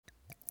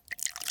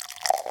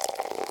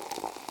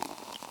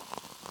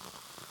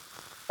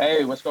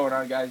Hey, what's going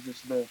on, guys? This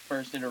is the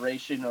first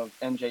iteration of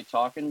MJ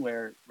Talking,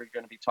 where we're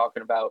going to be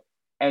talking about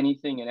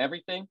anything and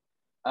everything.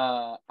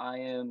 I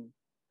am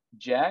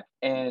Jack,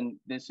 and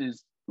this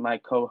is my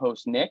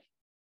co-host Nick.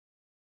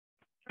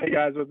 Hey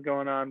guys, what's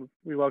going on?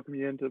 We welcome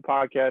you into the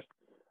podcast.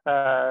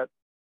 Uh,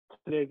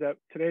 today's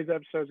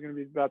episode is going to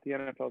be about the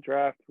NFL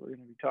draft. We're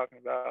going to be talking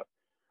about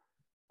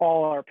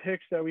all our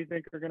picks that we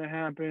think are going to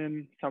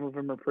happen. Some of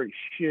them are pretty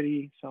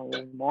shitty, some of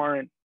them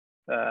aren't.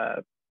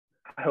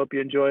 I hope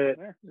you enjoy it.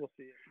 We'll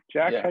see you.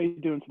 Jack, Yeah. how you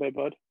doing today,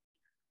 bud?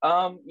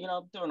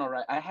 Doing all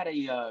right. I had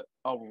a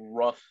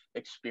rough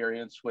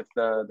experience with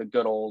the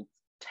good old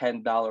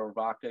 $10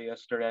 vodka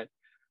yesterday.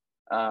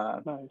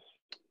 Nice.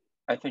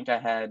 I think I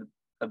had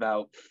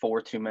about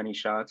 4 too many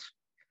shots.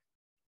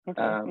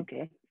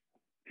 Okay.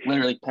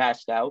 Literally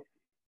passed out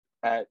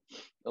at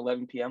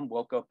 11 p.m.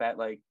 Woke up at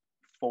like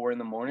 4 in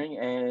the morning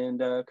and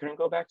couldn't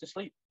go back to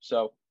sleep.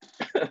 So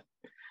that's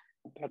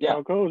how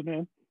it goes,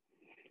 man.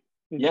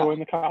 Enjoying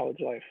the college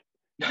life.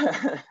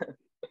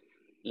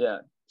 Yeah.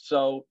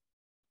 So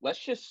let's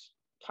just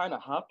kind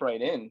of hop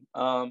right in.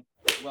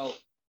 Well,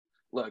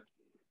 look,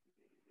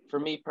 for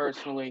me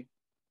personally,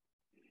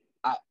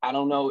 I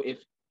don't know if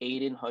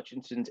Aiden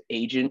Hutchinson's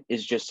agent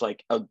is just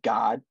like a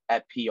god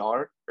at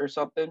PR or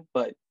something,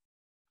 but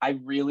I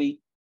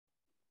really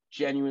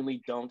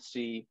genuinely don't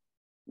see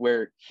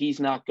where he's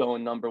not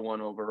going number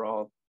one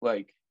overall.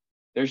 Like,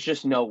 there's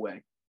just no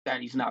way that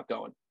he's not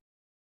going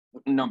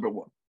number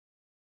one.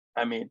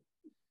 I mean,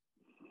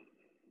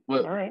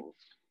 all right.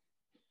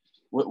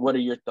 What are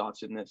your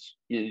thoughts in this?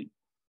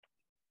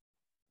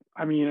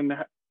 I mean,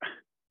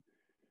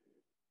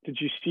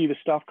 did you see the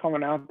stuff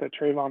coming out that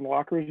Travon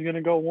Walker is going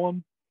to go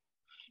one?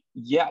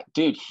 Yeah,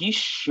 dude, he's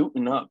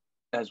shooting up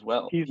as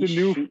well. He's the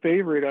new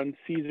favorite on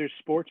Caesar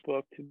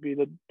Sportsbook to be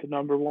the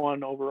number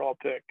one overall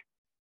pick.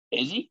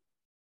 Is he?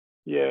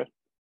 Yeah.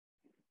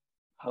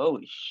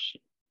 Holy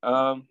shit.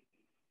 Damn.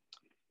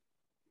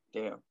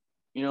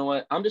 You know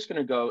what? I'm just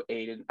gonna go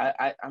Aiden.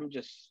 I'm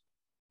just,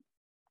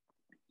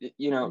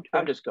 okay.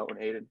 I'm just going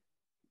Aiden.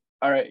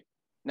 All right.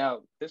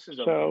 Now this is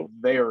the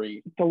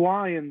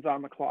Lions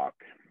on the clock.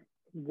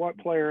 What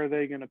player are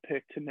they going to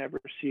pick to never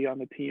see on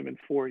the team in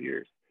 4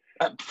 years?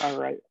 All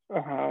right.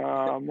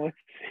 Let's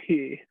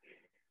see.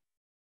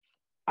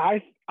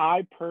 I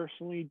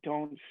personally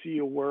don't see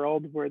a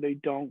world where they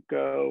don't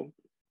go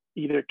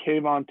either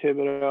Kayvon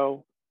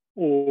Thibodeaux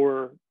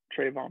or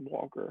Travon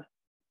Walker.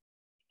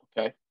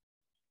 Okay.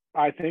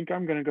 I think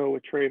I'm going to go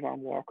with Travon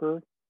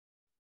Walker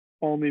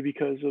only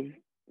because of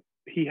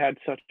he had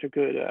such a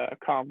good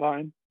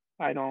combine.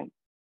 I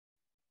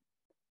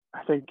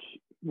think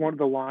one of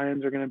the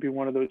Lions are going to be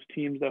one of those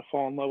teams that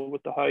fall in love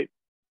with the hype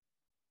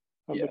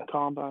of the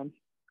combine.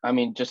 I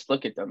mean, just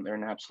look at them. They're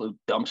an absolute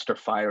dumpster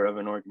fire of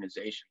an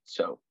organization.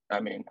 So, I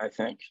mean, I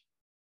think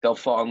they'll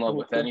fall in love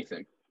with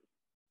anything.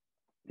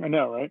 I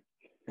know, right?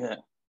 Yeah.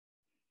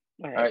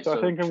 All right. So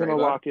I think I'm going to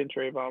lock in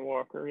Travon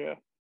Walker. Yeah.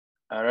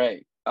 All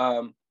right.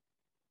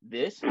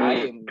 This I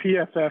am.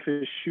 PFF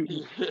is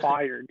shooting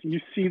fire. Do you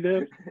see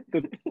this?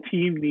 The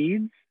team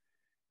needs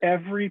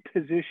every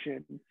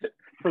position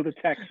for the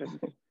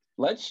Texans.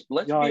 Let's be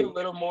a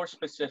little more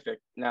specific.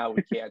 Now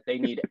we can't. They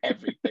need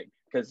everything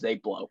because they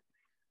blow.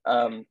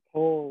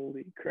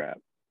 Holy crap!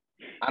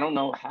 I don't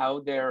know how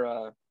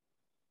they're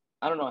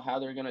going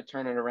to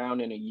turn it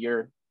around in a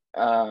year.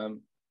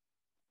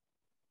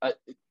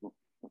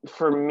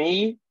 For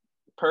me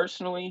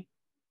personally,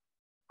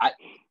 I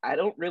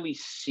don't really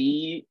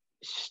see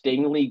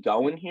Stingley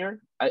going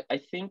here.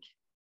 I think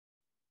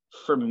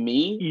for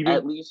me,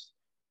 at least.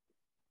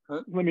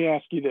 Huh? Let me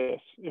ask you this: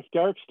 if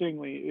Derek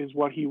Stingley is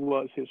what he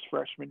was his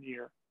freshman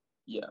year,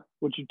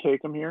 would you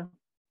take him here?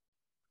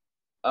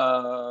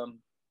 I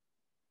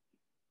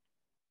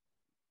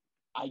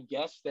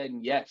guess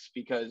then yes,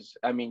 because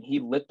I mean he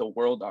lit the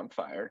world on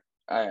fire.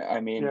 I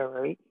mean, yeah,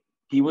 right.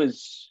 He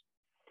was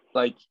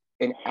like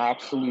an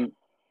absolute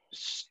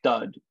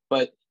stud.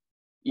 But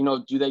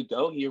do they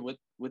go here with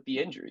the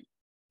injury?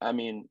 I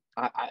mean,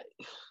 I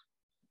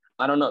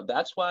don't know.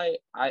 That's why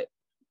I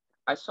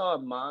saw a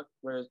mock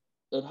where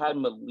it had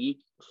Malik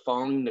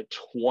falling the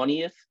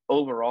 20th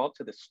overall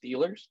to the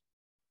Steelers.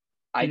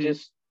 I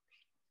just,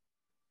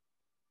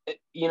 I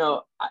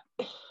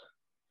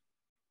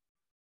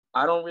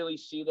don't really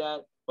see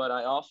that, but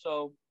I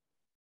also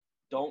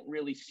don't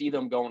really see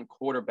them going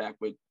quarterback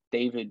with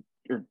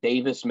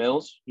Davis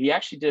Mills. He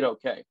actually did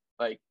okay.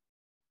 Like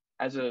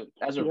as a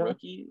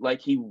rookie,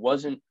 like he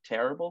wasn't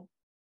terrible.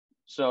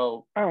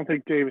 So I don't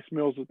think Davis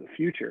Mills is the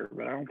future,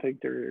 but I don't think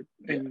they're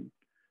in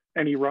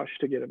any rush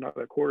to get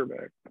another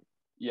quarterback.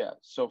 Yeah.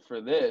 So for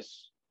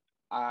this,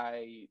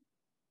 I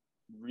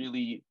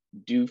really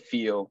do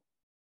feel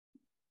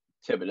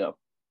Thibodeaux.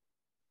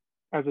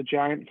 As a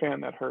Giant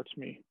fan, that hurts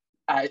me.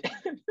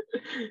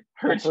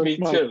 Hurts me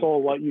my too.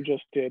 Soul what you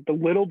just did. The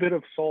little bit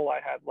of soul I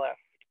had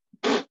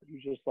left,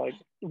 you just like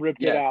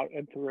ripped it out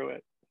and threw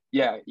it.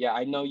 Yeah.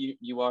 I know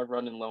you are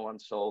running low on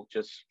soul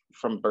just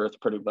from birth,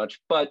 pretty much.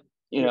 But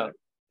you know,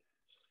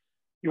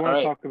 you want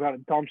to talk about a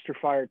dumpster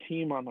fire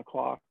team on the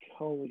clock?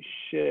 Holy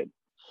shit!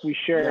 We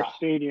share Yeah. a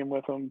stadium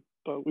with them,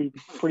 but we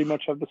pretty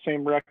much have the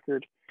same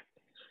record.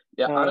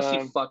 Yeah,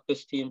 honestly, fuck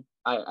this team.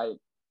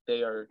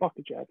 They are. Fuck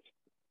the Jets.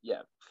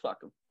 Yeah,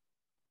 fuck them.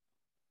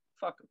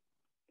 Fuck them.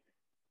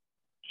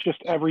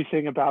 Just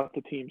everything about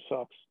the team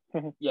sucks.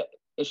 Yeah,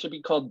 it should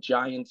be called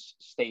Giants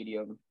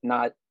Stadium,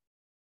 not.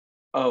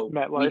 Oh,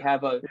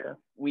 MetLife.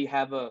 we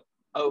have a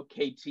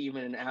okay team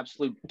and an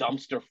absolute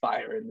dumpster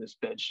fire in this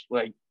bitch.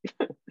 Like.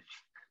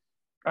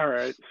 All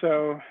right,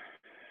 so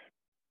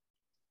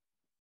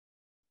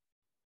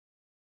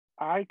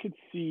I could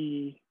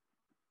see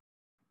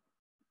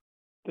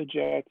the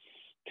Jets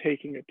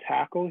taking a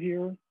tackle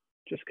here,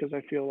 just because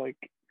I feel like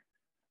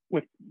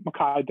with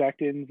Mekhi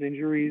Becton's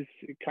injuries,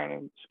 it kind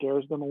of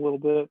scares them a little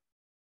bit.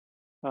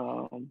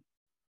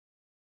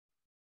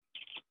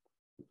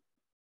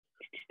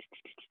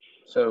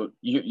 So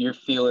you're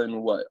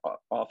feeling what,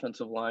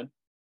 offensive line?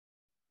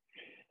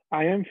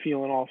 I am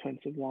feeling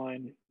offensive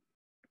line,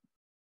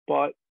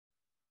 but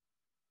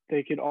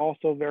they could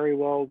also very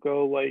well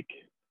go like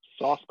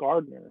Sauce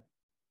Gardner,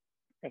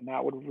 and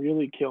that would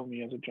really kill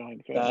me as a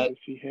Giant fan to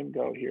see him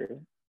go here.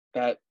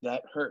 That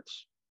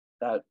hurts.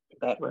 That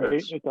right?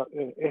 hurts.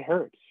 It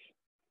hurts.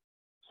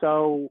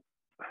 So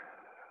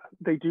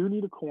they do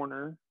need a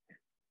corner.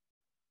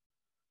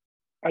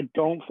 I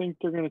don't think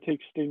they're going to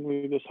take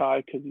Stingley this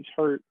high because he's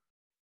hurt.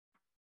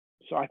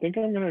 So I think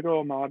I'm going to go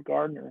Ahmad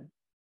Gardner.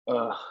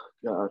 Oh,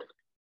 God.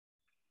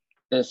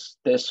 This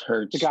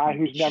hurts. The guy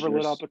who's never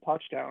lit up a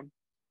touchdown.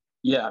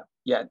 Yeah,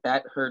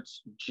 that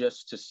hurts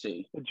just to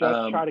see. The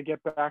Jets try to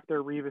get back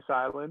their Revis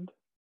Island.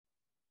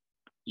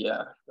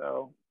 Yeah.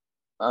 So.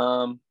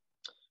 All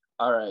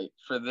right.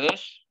 For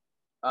this,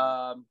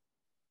 like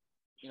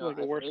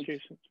a worst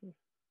case.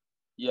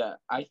 Yeah,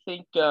 I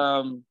think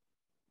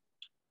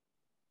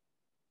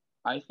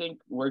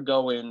we're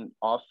going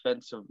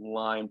offensive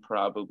line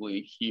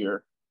probably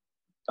here.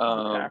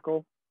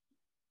 Tackle.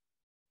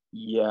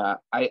 Yeah,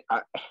 I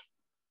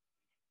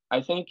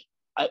think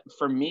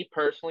for me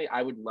personally,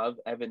 I would love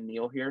Evan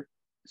Neal here.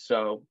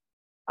 So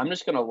I'm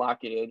just gonna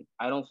lock it in.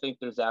 I don't think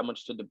there's that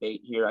much to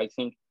debate here. I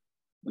think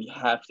we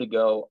have to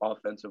go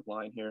offensive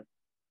line here.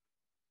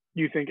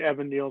 You think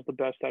Evan Neal's the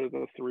best out of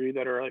the three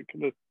that are like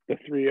the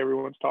three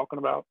everyone's talking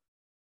about?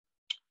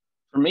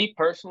 For me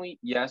personally,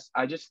 yes.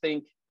 I just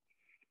think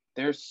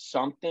there's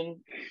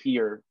something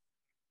here.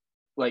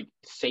 Like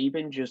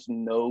Saban just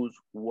knows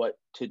what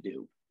to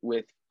do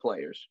with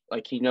players.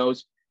 Like he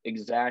knows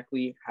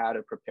exactly how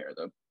to prepare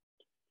them.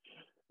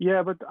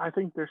 Yeah, but I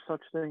think there's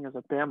such thing as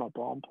a Bama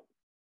bump.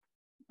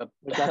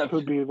 That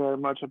could be very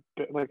much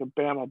like a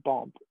Bama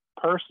bump.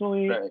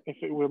 Personally, right. if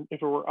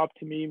it were up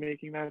to me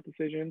making that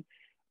decision,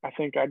 I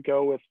think I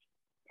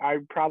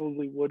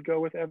probably would go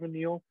with Evan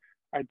Neal.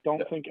 I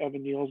don't think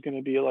Evan Neal is going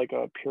to be like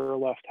a pure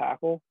left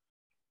tackle.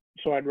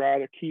 So I'd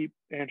rather keep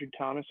Andrew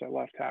Thomas at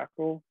left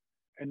tackle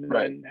and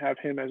then have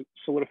him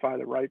solidify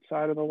the right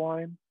side of the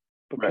line.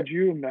 But could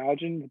you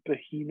imagine the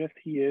behemoth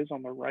he is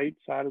on the right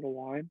side of the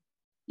line?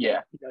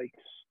 Yeah. Yikes.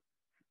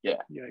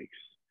 Yeah. Yikes.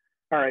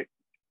 All right.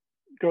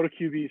 Go to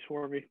QBs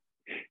for me.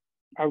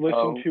 I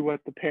listened to what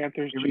the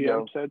Panthers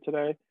GM said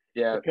today.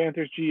 Yeah. The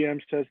Panthers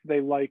GM says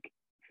they like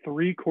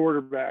 3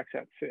 quarterbacks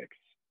at 6.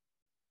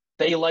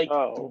 They like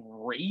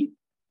 3?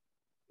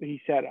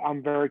 He said,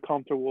 I'm very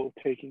comfortable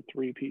taking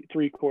 3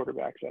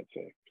 quarterbacks at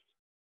 6.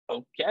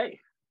 Okay.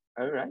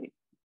 All right.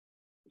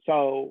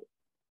 So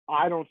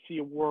I don't see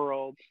a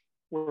world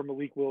where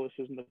Malik Willis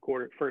isn't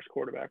the first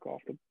quarterback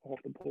off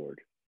the board.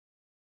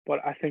 But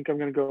I think I'm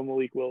going to go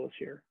Malik Willis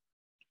here.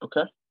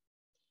 Okay.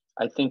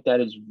 I think that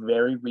is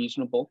very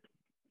reasonable.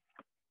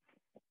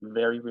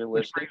 Very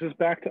realistic. Which brings us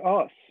back to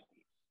us.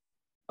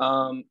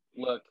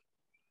 Look,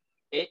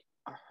 it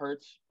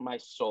hurts my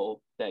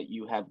soul that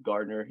you have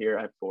Gardner here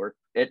at 4.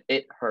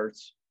 It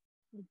hurts.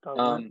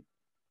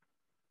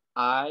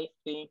 I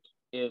think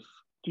if...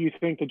 Do you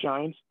think the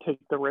Giants take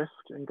the risk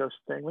and go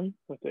Stingley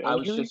with the injury? I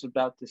was just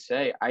about to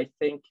say, I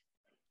think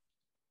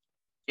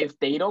if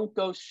they don't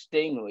go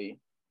Stingley,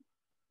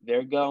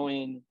 they're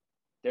going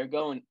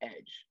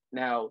edge.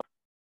 Now,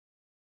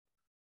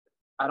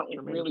 I don't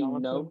really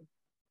know.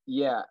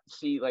 Yeah,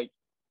 see, like,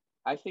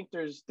 I think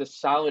there's the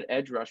solid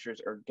edge rushers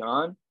are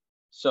gone.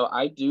 So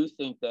I do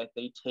think that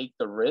they take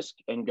the risk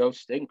and go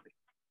Stingley.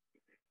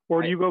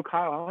 Or do you go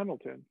Kyle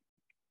Hamilton?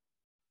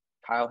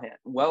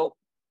 Well.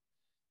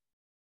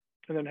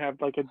 And then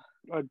have like a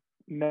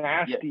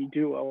nasty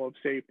duo of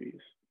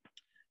safeties.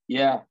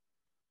 Yeah.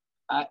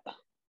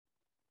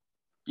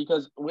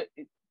 Because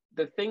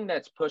the thing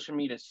that's pushing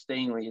me to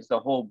Stingley is the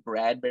whole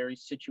Bradbury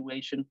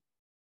situation.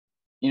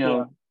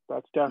 Yeah,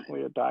 that's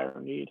definitely a dire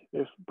need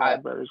if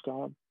Bradbury's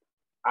gone.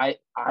 I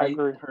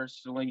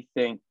personally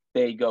think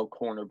they go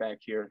cornerback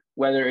here,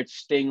 whether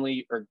it's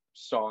Stingley or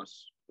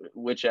Sauce,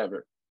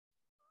 whichever.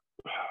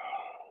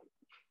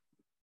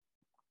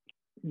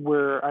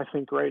 Where I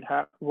think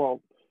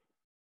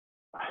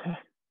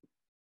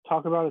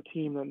talk about a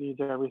team that needs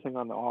everything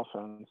on the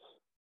offense.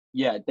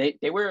 Yeah,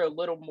 they were a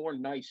little more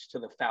nice to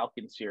the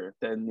Falcons here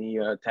than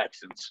the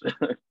Texans.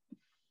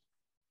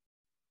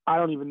 I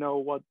don't even know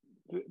what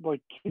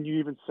like, can you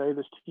even say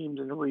this team's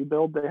in a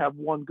rebuild? They have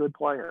one good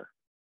player.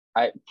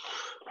 I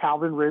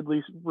Calvin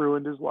Ridley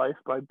ruined his life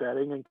by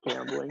betting and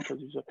gambling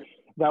because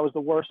that was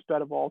the worst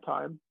bet of all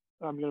time.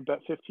 I'm going to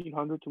bet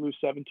 1,500 to lose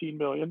 17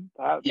 million.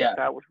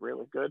 That was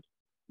really good.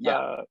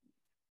 Yeah.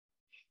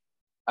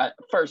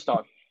 First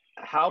off,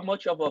 how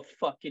much of a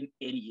fucking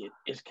idiot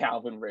is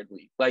Calvin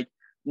Ridley? Like,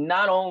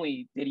 not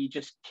only did he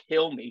just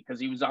kill me because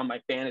he was on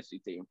my fantasy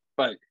team,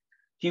 but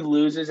he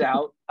loses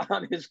out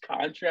on his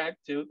contract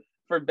too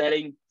for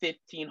betting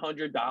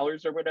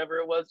 $1,500 or whatever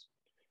it was.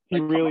 He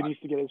really needs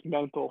to get his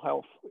mental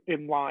health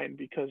in line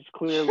because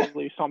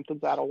clearly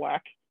something's out of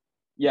whack.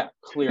 Yeah,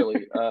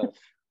 clearly.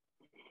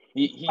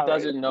 He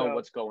doesn't know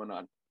what's going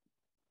on.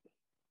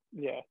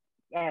 Yeah.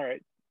 All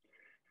right.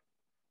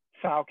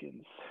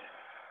 Falcons.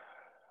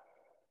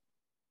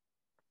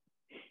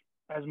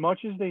 As much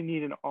as they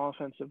need an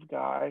offensive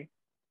guy,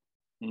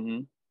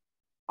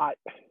 I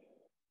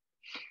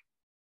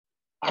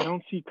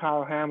don't see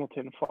Kyle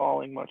Hamilton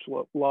falling much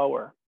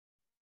lower.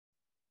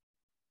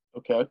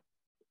 Okay.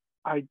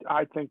 I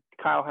think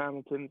Kyle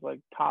Hamilton's like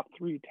top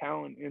 3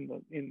 talent in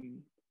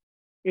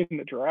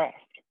the draft.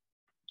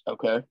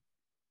 Okay.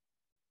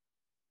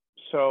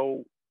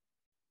 So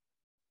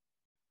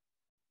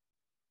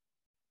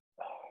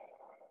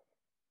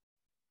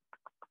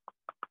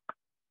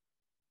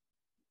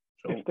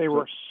if they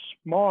were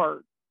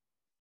smart,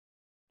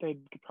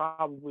 they'd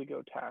probably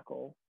go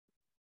tackle.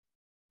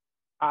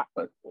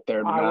 But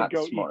they're not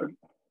smart.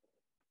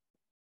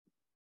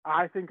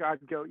 I think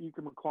I'd go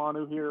Ikem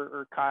Ekwonu here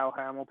or Kyle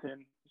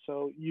Hamilton.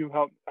 So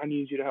I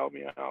need you to help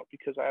me out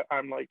because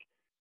I'm like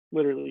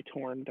literally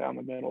torn down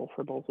the middle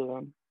for both of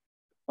them.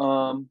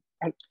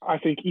 I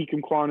think Ikem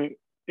Ekwonu,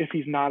 if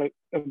he's not a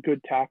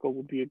good tackle,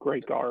 would be a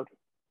great guard.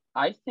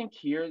 I think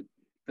here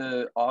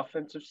the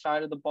offensive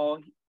side of the ball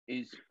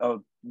is a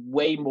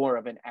way more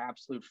of an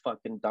absolute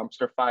fucking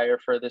dumpster fire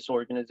for this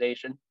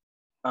organization.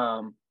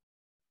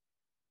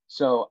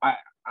 So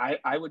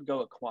I would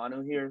go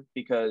Ekwonu here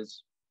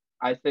because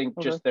I think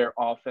just their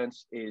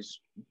offense is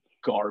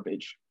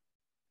garbage.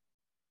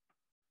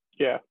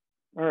 Yeah.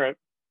 All right.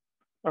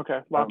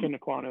 Okay. Lock in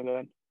Ekwonu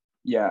then.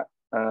 Yeah.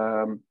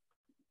 All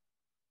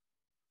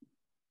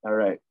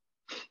right.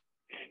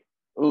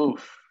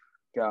 Oof.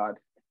 God.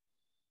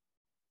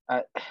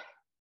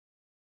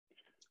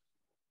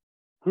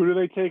 Who do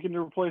they take in to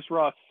replace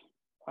Russ?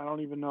 I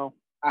don't even know.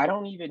 I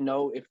don't even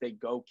know if they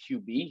go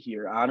QB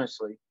here,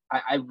 honestly.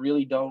 I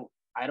really don't.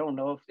 I don't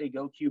know if they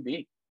go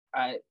QB.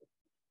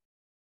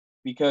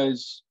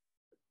 Because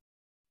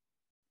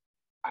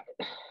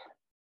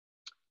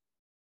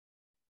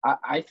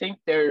I think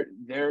they're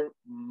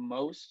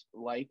most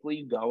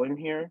likely going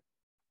here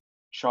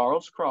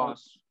Charles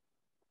Cross.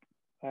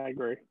 I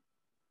agree.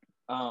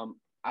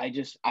 I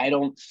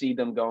don't see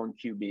them going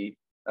QB.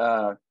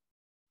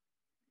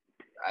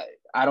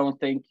 I don't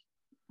think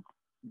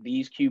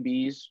these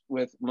QBs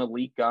with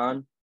Malik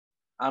gone,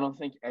 I don't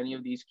think any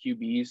of these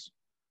QBs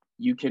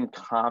you can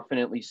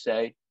confidently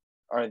say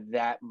are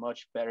that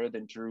much better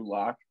than Drew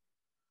Lock.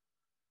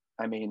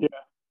 I mean,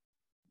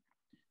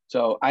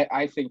 So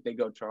I think they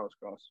go Charles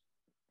Cross.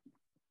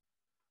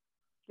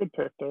 Good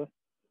pick there.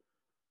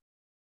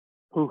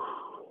 Oof.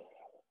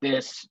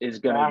 This is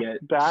gonna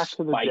get back spicy.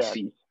 To the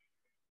Jets.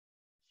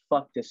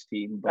 Fuck this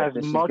team, but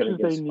this is gonna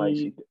get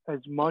spicy. As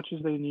much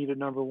as they need a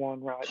number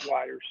 1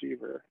 wide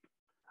receiver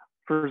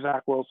for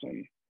Zach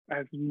Wilson,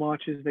 as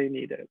much as they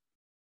need it,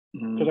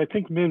 because I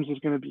think Mims is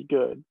going to be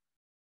good.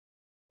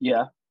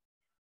 Yeah.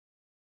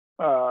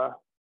 I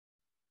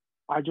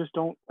just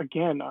don't.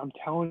 Again, I'm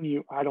telling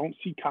you, I don't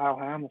see Kyle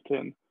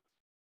Hamilton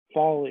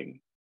falling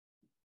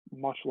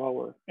much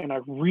lower, and I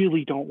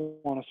really don't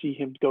want to see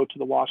him go to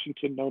the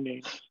Washington no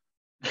names.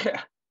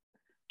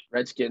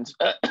 Redskins.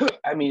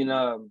 I mean,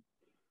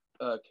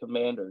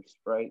 Commanders,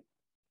 right?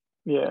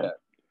 Yeah.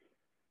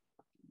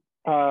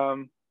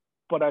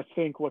 But I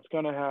think what's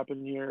going to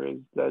happen here is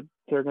that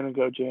they're going to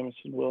go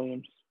Jameson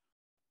Williams.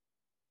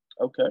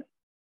 Okay.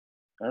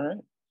 All right.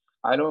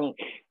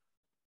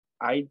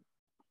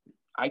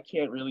 I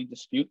can't really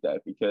dispute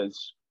that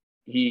because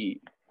he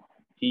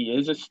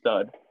is a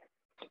stud.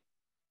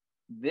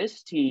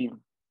 This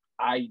team,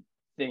 I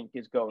think,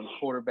 is going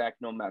quarterback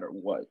no matter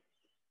what.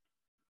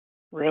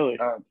 Really?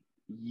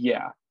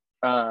 Yeah.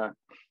 I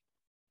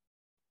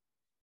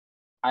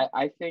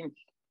think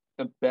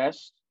the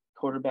best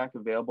quarterback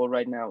available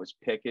right now is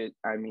Pickett.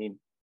 I mean,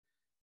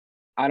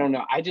 I don't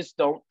know. I just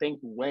don't think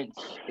Wentz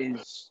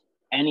is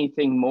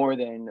anything more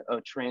than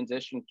a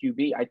transition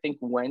QB. I think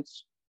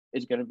Wentz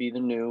is going to be the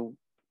new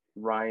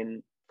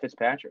Ryan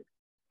Fitzpatrick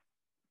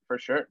for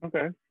sure.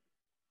 Okay.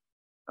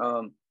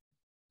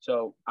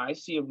 So I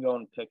see him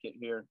going Pickett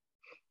here.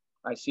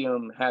 I see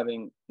him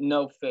having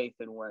no faith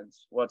in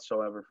Wentz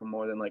whatsoever for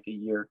more than like a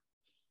year.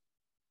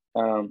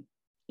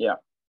 Yeah.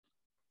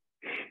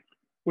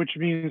 Which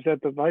means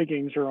that the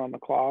Vikings are on the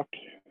clock,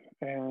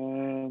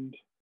 and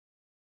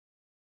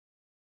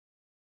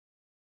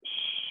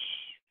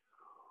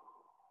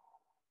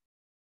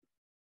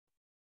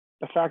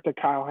the fact that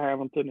Kyle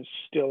Hamilton is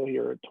still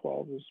here at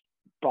 12 is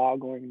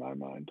boggling my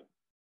mind.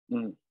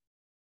 Mm.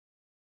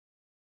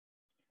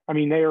 I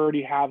mean, they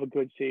already have a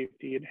good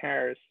safety in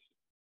Harris.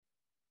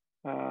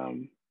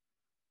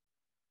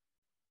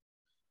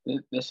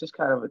 This is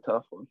kind of a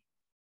tough one.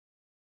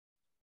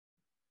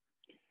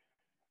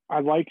 I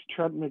like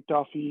Trent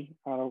McDuffie.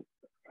 I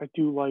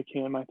do like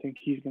him. I think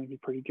he's going to be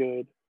pretty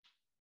good.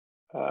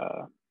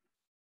 I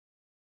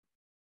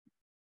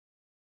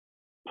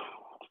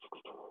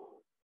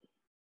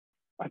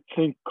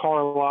think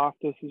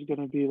Karlaftis is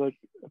going to be like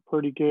a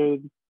pretty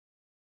good.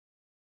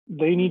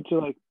 They need to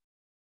like.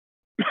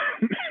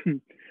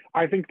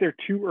 I think they're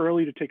too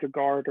early to take a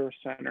guard or a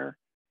center,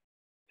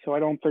 so I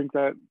don't think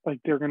that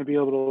like they're going to be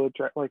able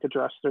to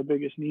address their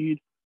biggest need.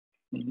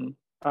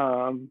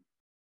 Mm-hmm.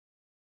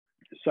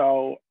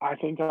 So I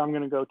think I'm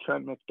going to go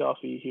Trent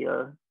McDuffie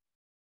here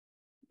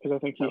because I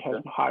think he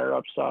has a higher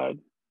upside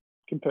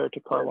compared to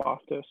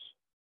Karlaftis.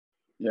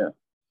 Yeah.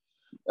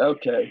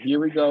 Okay, here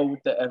we go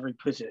with the every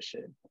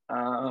position.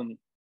 Kyle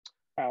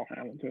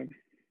Hamilton.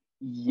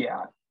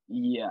 Yeah,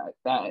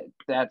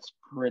 that's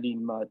pretty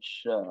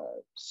much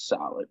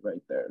solid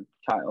right there.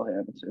 Kyle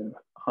Hamilton,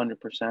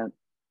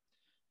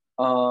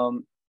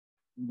 100%.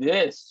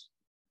 This,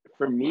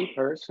 for me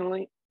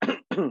personally,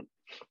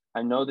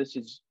 I know this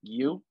is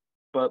you,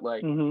 but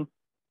like,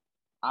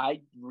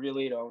 I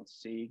really don't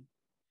see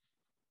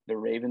the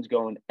Ravens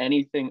going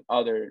anything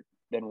other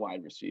than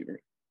wide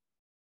receiver.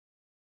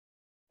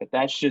 But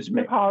that's just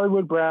me.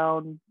 Hollywood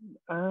Brown,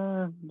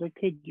 they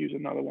could use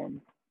another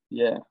one.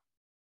 Yeah.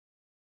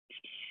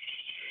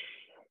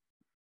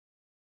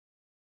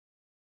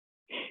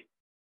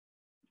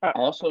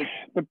 Also,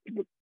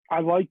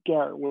 I like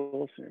Garrett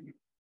Wilson.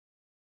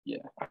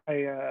 Yeah.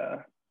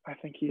 I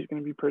think he's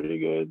going to be pretty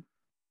good,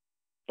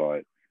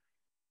 but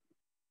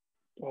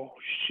oh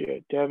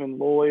shit, Devin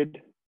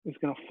Lloyd is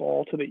going to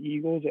fall to the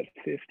Eagles at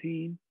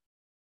 15.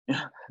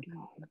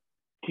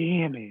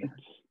 Damn it.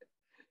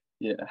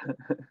 Yeah.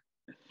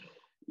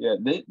 Yeah,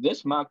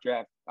 this mock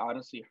draft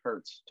honestly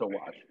hurts to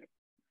watch.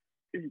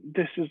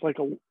 This is like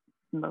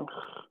no,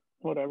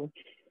 whatever.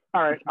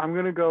 All right, I'm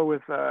going to go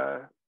with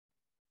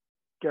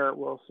Garrett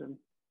Wilson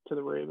to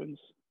the Ravens.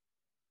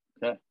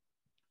 Okay.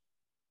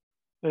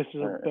 This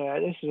is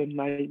this is a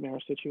nightmare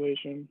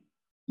situation.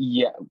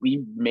 Yeah,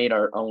 we made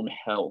our own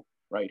hell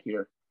right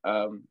here.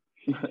 I'm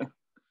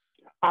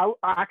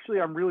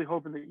really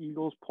hoping the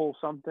Eagles pull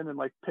something and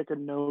like pick a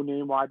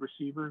no-name wide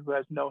receiver who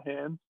has no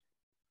hands,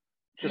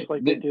 just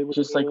like they did with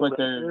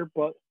their.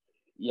 But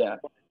yeah,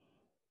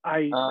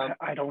 I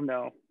don't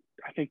know.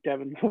 I think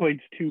Devin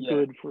Lloyd's too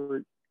good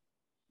for.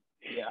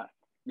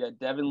 Yeah,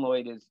 Devin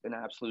Lloyd is an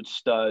absolute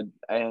stud,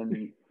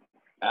 and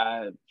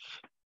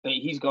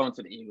he's going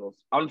to the Eagles.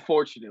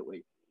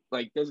 Unfortunately,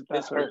 like this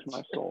hurts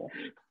my soul.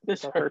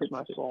 This hurts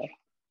my soul.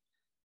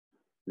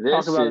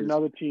 Talk about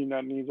another team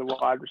that needs a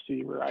wide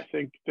receiver. I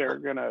think they're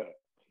gonna.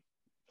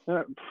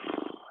 Do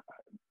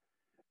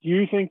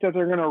you think that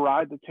they're gonna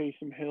ride the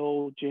Taysom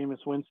Hill,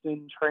 Jameis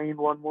Winston train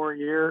one more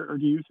year, or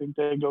do you think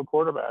they go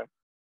quarterback?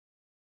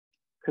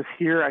 Because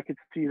here I could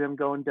see them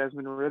going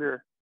Desmond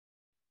Ridder.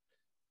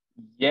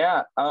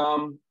 Yeah.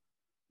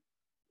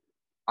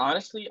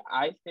 Honestly,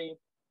 I think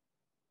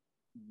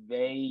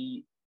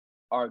they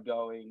are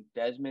going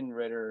Desmond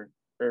Ridder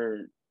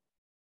or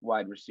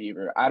wide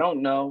receiver. I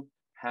don't know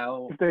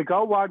how. If they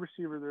go wide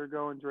receiver, they're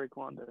going Drake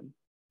London.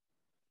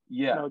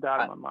 Yeah. No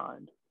doubt in my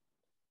mind.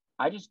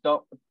 I just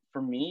don't.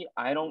 For me,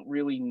 I don't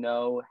really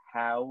know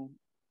how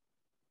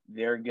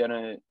they're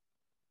gonna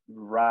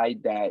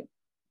ride that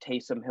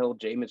Taysom Hill,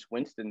 Jameis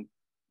Winston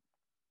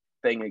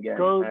thing again.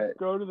 Go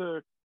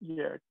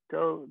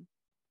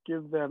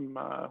give them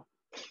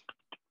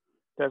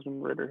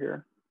Desmond Ridder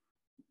here.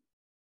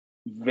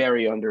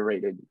 Very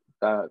underrated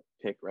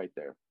pick right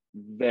there.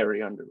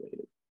 Very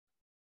underrated.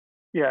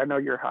 Yeah, I know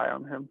you're high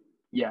on him.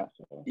 Yeah,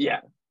 so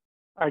yeah.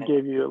 I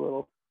gave you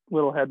a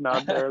little head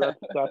nod there.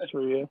 That's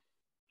for you.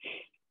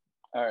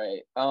 All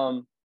right.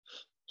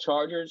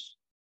 Chargers.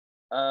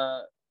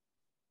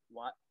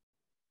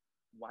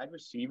 Wide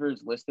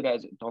receivers listed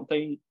as, don't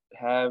they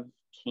have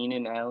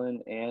Keenan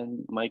Allen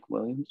and Mike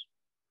Williams?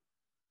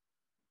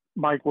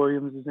 Mike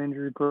Williams is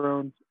injury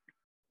prone.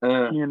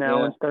 Keenan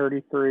Allen's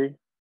 33,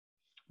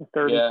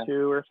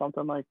 32 or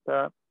something like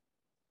that.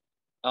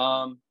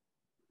 I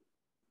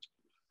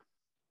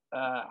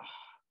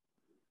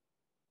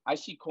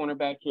see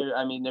cornerback here.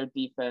 I mean, their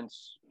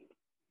defense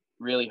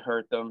really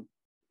hurt them.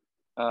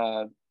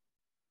 And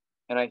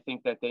I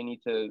think that they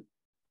need to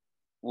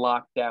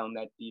lock down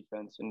that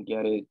defense and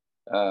get it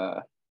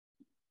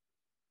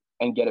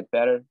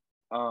better.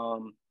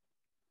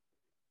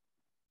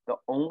 The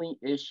only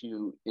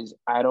issue is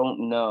I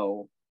don't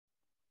know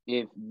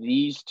if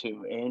these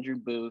two, Andrew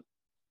Booth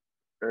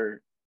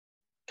or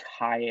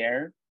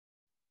Kyer,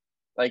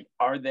 like,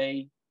 are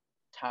they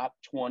top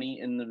 20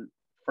 in the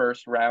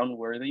first round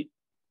worthy?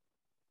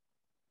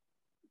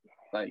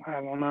 Like, I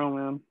don't know,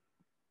 man.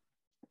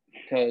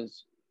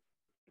 Because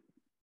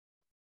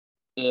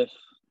if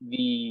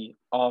the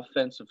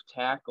offensive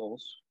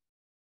tackles,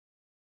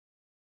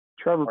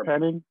 Trevor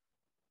Penning,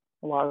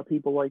 a lot of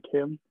people like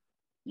him.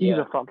 He's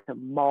Yeah. a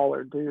fucking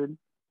mauler, dude.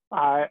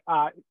 I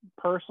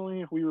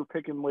personally, if we were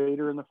picking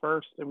later in the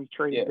first and we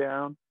traded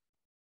down,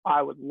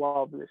 I would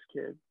love this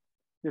kid.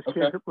 This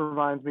kid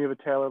reminds me of a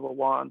Taylor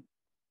Lewan.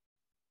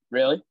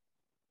 Really?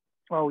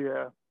 Oh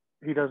yeah.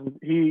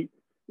 He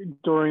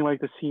during like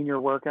the senior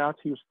workouts,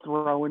 he was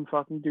throwing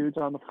fucking dudes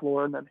on the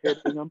floor and then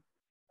hitting them.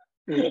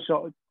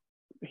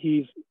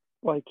 He's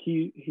like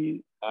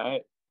he. All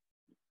right.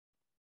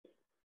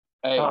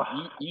 Hey,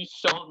 you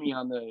sold me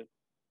on the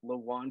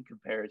Lewan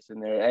comparison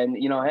there, and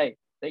hey,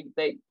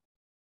 they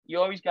you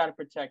always got to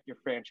protect your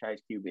franchise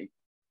QB,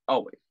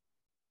 always.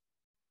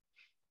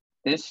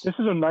 This is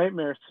a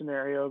nightmare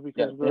scenario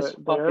because they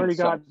already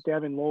got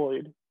Devin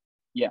Lloyd.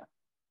 Yeah,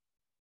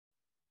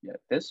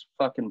 this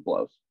fucking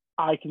blows.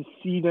 I can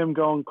see them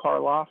going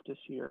Karlaftis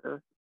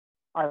here.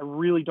 I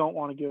really don't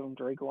want to give him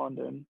Drake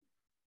London.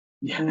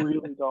 I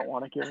really don't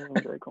want to give him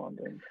Drake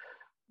London.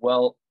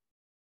 Well,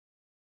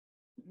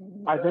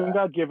 I think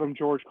I'd give him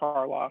George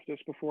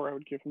Karlaftis before I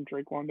would give him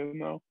Drake London,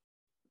 though.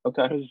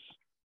 Okay. Because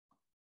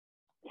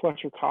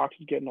Fletcher Cox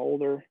is getting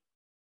older.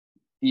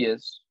 He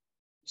is.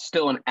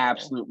 Still an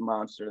absolute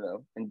monster,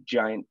 though, and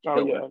giant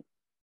killer. Oh,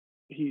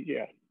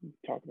 yeah.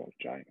 Talk about a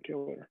giant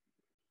killer.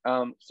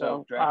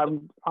 So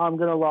I'm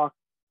going to lock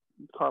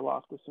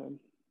Karlaftis in.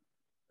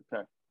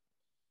 Okay.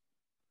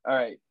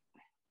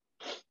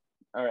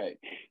 All right.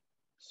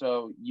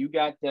 So you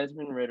got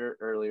Desmond Ridder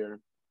earlier.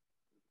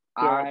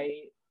 Yeah.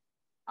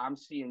 I'm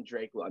seeing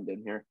Drake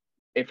London here.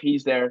 If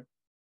he's there,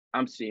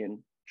 I'm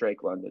seeing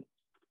Drake London.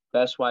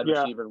 Best wide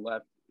receiver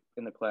left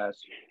in the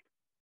class.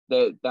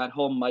 That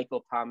whole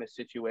Michael Thomas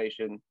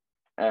situation,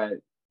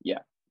 yeah.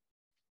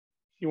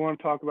 You want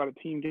to talk about a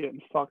team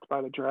getting fucked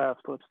by the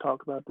draft? Let's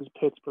talk about this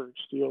Pittsburgh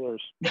Steelers.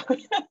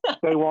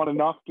 They won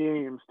enough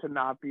games to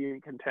not be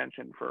in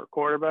contention for a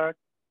quarterback.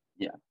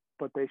 Yeah.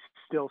 But they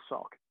still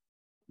suck.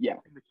 Yeah.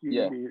 In the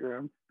QB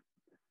room.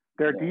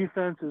 Their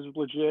defense is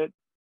legit.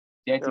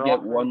 They have to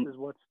get one. Is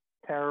what's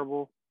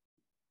terrible.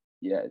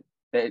 Yeah.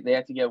 They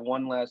have to get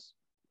one less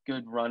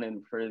good run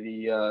in for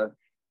the,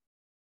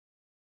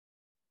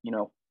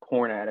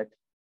 porn addict.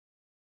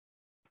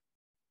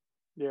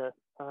 Yeah.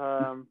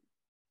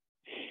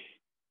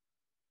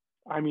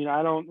 I mean,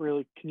 I don't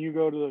really – can you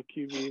go to the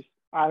QBs?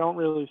 I don't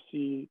really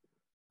see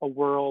a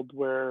world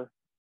where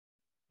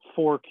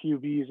 4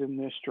 QBs in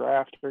this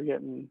draft are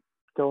going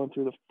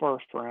through the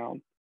first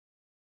round.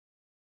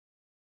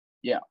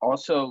 Yeah.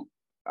 Also,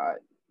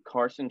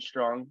 Carson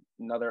Strong,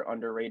 another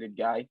underrated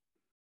guy.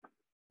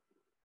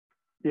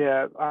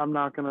 Yeah, I'm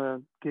not going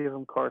to give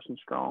him Carson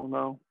Strong,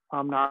 though.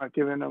 I'm not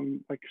giving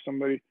him like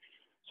somebody.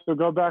 So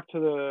go back to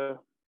the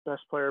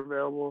best player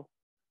available,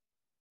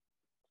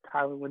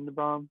 Tyler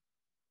Linderbaum.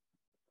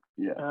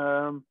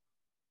 Yeah.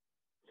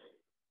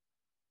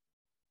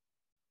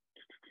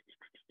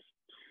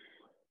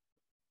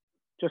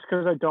 Just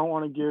because I don't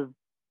want to give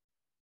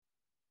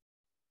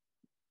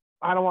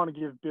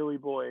Billy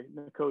Boy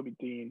Nakobe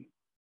Dean.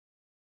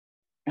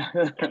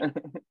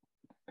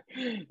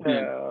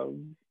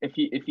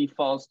 If he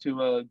falls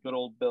to a good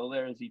old Bill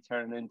there, is he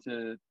turning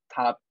into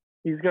top?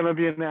 He's gonna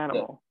be an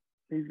animal.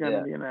 Yeah. He's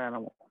gonna be an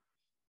animal.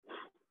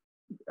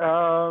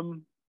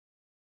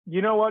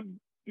 You know what?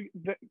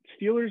 The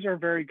Steelers are a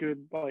very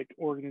good like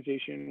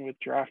organization with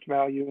draft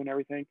value and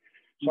everything.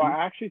 So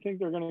I actually think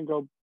they're gonna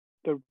go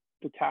the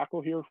tackle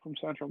here from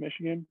Central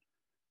Michigan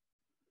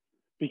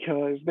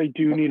because they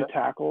do need a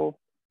tackle.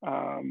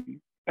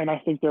 And I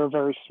think they're a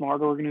very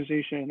smart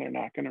organization. They're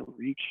not going to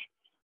reach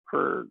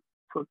for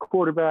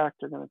quarterback.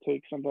 They're going to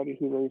take somebody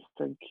who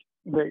they think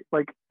they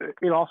like.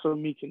 It also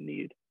meets a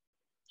need.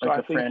 So like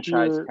I a think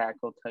franchise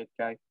tackle type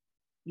guy.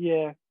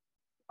 Yeah,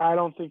 I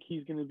don't think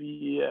he's going to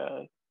be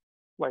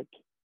like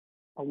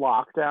a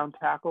lockdown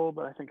tackle,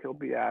 but I think he'll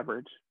be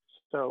average.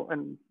 So,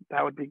 and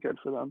that would be good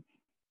for them.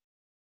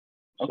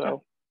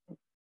 Okay.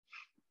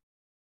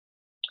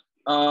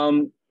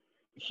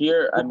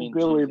 Here, I mean,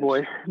 Billy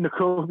Boy,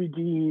 Nakobe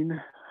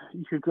Dean.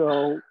 You could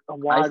go a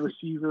wide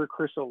receiver,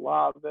 Chris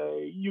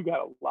Olave. You got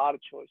a lot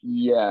of choices.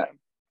 Yeah.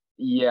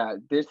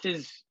 This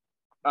is,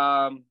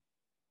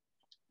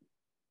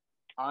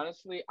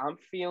 honestly, I'm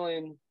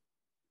feeling.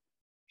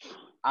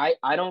 I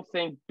don't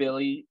think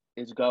Billy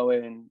is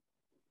going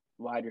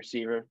wide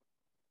receiver.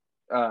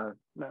 No,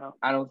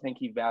 I don't think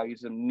he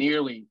values him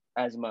nearly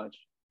as much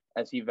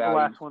as he values. The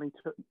last one he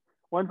took.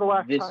 When's the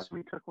last time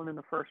he took one in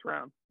the first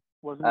round?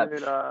 Wasn't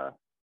it a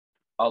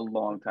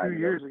long time 2 ago?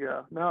 years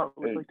ago. No,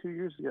 it was like 2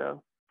 years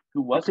ago.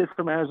 Who was it?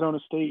 From Arizona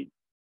State,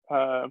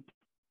 N'Keal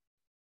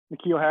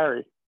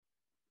Harry.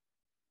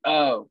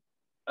 Oh,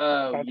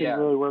 that didn't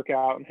really work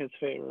out in his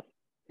favor.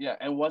 Yeah,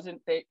 and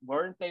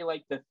weren't they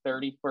like the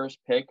 31st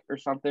pick or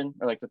something,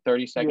 or like the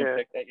 32nd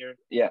pick that year?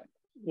 Yeah.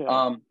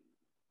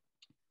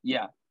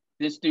 Yeah.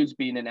 This dude's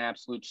being an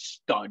absolute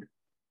stud.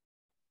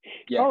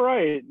 Yeah. All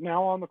right,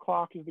 now on the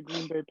clock is the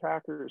Green Bay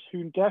Packers,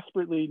 who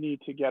desperately need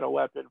to get a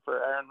weapon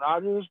for Aaron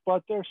Rodgers,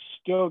 but they're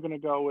still going to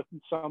go with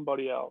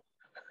somebody else.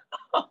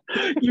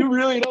 You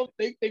really don't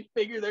think they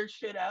figure their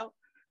shit out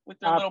with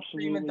their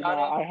Absolutely little prima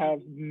donna? I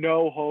have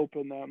no hope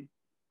in them.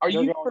 Are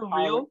you for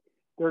real?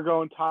 They're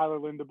going Tyler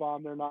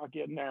Linderbaum. They're not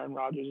getting Aaron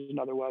Rodgers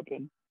another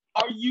weapon.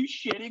 Are you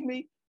shitting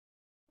me?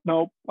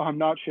 Nope, I'm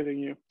not shitting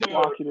you. Dude.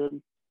 Lock it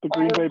in. The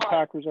Green Bay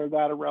Packers are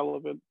that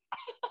irrelevant.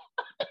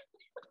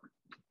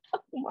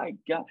 Oh my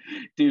God,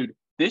 dude,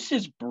 this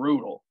is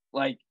brutal.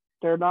 Like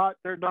they're not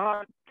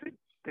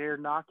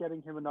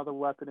getting him another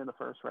weapon in the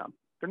first round.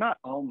 They're not.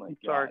 Oh my God,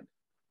 sorry.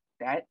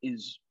 That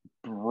is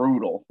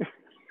brutal.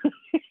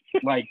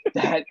 Like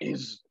that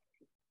is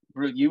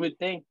brutal. You would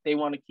think they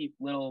want to keep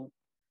little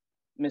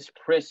Miss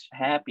Priss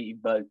happy,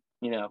 but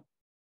all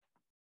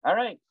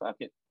right, fuck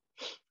it.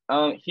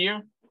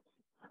 Here,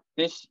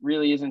 this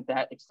really isn't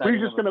that exciting.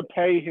 We're just gonna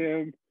pay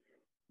him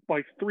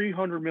like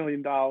 $300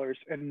 million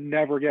and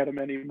never get him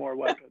any more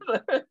weapons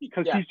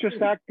because he's just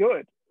that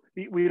good.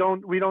 We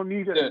don't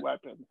need any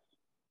weapons.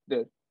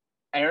 Dude,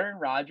 Aaron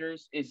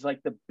Rodgers is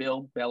like the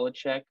Bill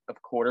Belichick of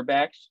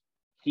quarterbacks.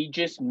 He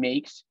just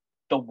makes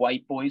the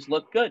white boys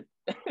look good.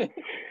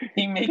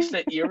 He makes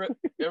the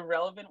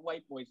irrelevant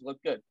white boys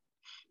look good.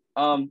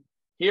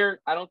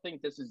 Here, I don't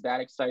think this is that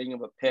exciting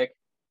of a pick.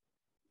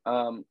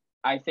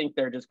 I think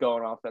they're just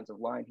going offensive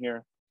line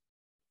here.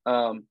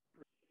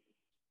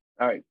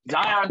 All right,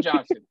 Zion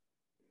Johnson.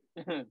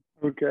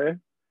 Okay.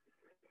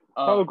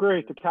 Oh,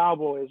 great. The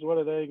Cowboys, what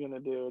are they going to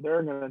do?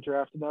 They're going to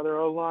draft another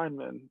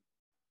O-lineman.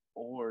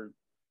 Or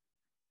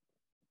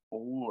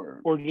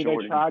do they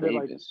Jordan try to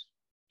Davis.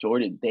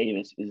 Jordan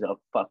Davis is a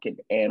fucking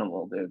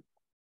animal, dude.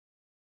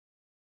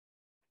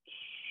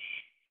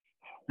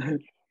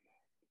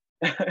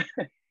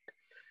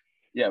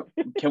 Yeah.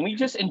 Can we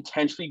just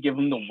intentionally give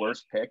him the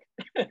worst pick?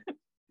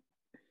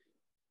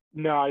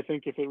 No, I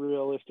think if it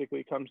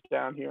realistically comes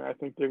down here, I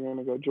think they're going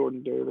to go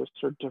Jordan Davis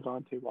or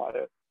Devontae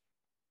Wyatt.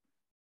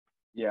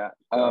 Yeah.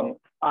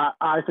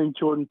 I think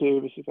Jordan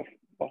Davis is a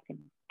fucking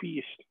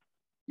beast.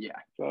 Yeah.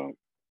 So,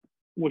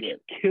 which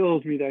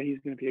kills me that he's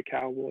going to be a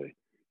Cowboy.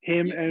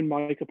 Him and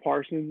Micah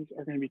Parsons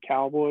are going to be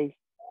Cowboys.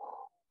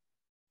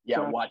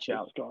 Yeah, watch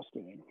out.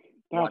 Disgusting.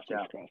 Watch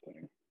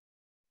disgusting.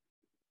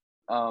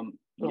 Out.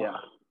 Yeah.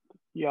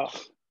 Yeah.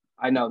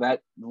 I know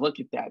that. Look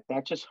at that.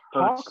 That just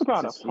hurts. Talk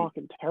about a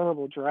fucking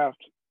terrible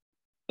draft.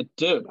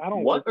 Dude, I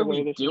don't what like are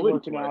we doing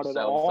to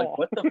ourselves? Like,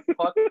 what the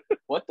fuck?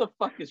 What the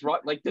fuck is wrong?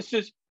 Like, this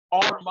is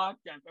our mock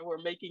draft, and we're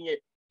making it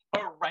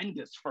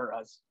horrendous for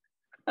us.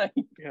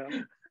 Yeah,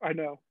 I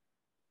know.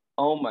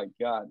 Oh my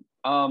God.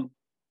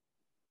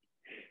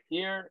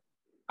 Here,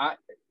 I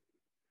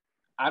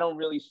don't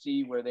really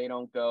see where they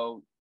don't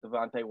go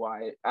Devontae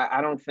Wyatt.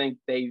 I don't think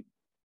they.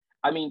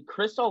 I mean,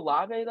 Chris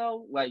Olave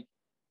though, like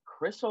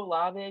Chris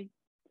Olave.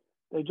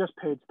 They just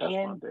paid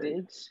Stephon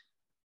Diggs.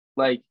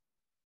 Like,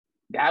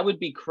 that would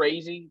be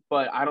crazy,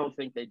 but I don't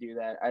think they do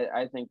that.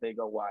 I think they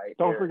go Wyatt.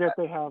 Don't forget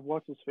they have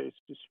what's-his-face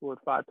who scored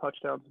 5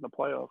 touchdowns in the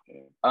playoff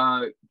game.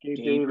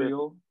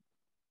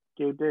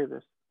 Gabe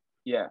Davis.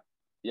 Yeah.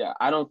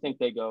 I don't think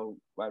they go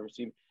wide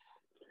receiver.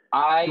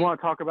 You want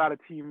to talk about a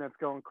team that's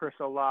going Chris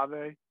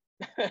Olave?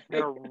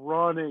 They're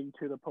running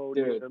to the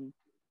podium. Dude,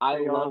 I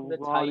love the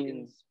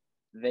Titans.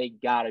 They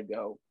gotta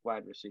go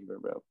wide receiver,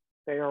 bro.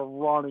 They are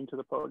running to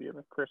the podium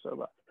with Chris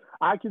Olave.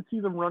 I can see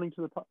them running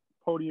to the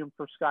podium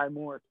for Sky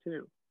Moore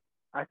too.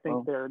 I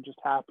think they're just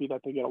happy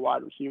that they get a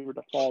wide receiver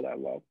to fall that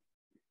low.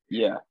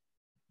 Yeah.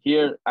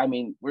 Here, I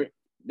mean,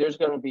 there's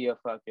gonna be a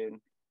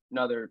fucking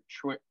another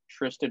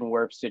Tristan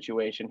Wirfs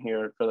situation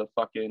here for the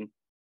fucking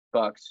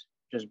Bucks.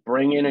 Just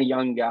bring in a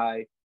young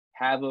guy,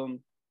 have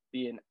him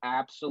be an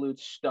absolute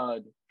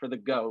stud for the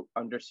GOAT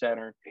under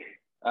center.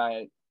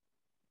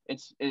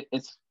 It's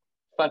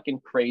fucking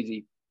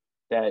crazy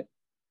that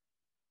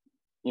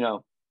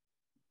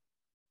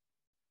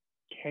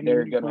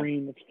Kenny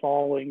Green is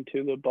falling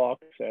to the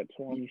Bucks at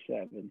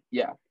 27.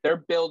 Yeah, they're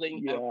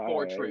building a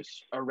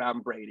fortress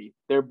around Brady.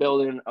 They're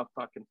building a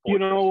fucking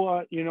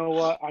fortress. You know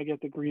what? I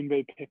get the Green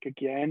Bay pick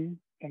again.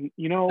 And,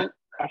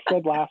 I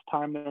said last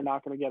time they're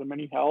not going to get him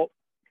any help.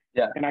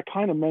 Yeah. And I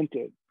kind of meant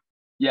it.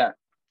 Yeah.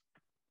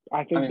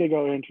 I think they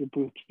go Andrew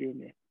Booth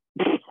Jr.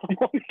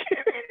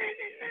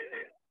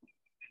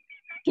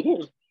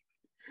 Dude.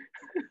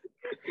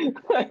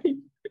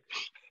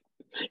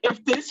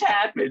 If this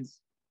happens,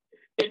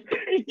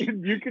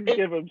 you can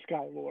give him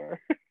Sky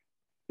Moore.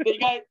 They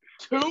got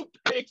 2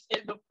 picks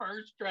in the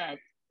first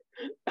draft.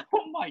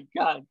 Oh my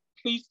God!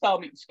 Please tell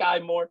me Sky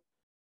Moore.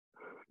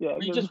 Yeah,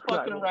 we just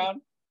fucking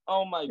around.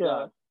 Oh my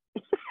God,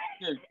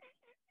 dude!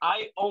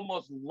 I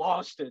almost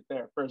lost it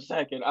there for a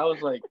second. I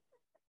was like,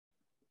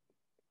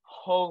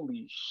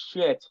 "Holy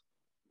shit!"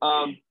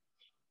 Oh,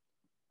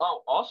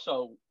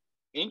 also,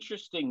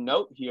 interesting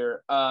note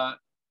here.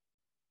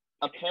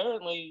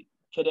 Apparently,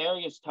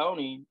 Kadarius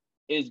Toney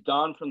is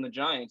gone from the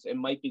Giants and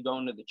might be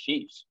going to the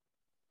Chiefs.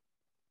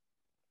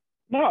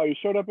 No, he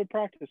showed up at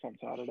practice on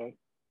Saturday.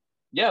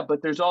 Yeah,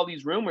 but there's all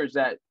these rumors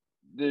that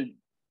the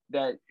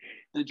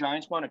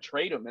Giants want to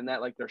trade him and that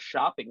they're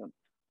shopping him.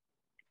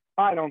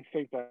 I don't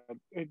think that.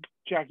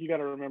 Jack, you got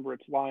to remember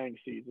it's lying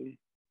season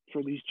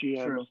for these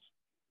GMs.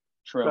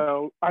 True.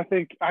 So I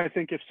think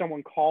if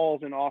someone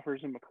calls and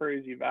offers him a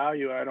crazy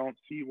value, I don't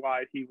see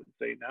why he would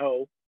say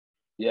no.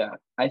 Yeah,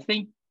 I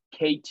think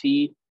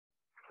KT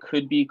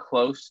could be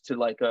close to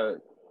like the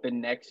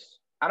next.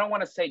 I don't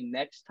want to say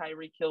next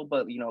Tyreek Hill,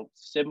 but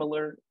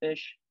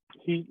similar-ish.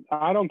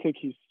 I don't think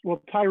he's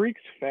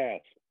Tyreek's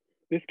fast.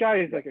 This guy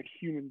is like a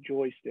human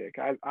joystick.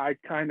 I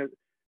kind of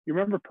you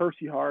remember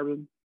Percy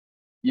Harvin?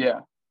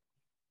 Yeah.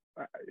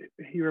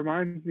 He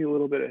reminds me a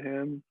little bit of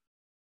him.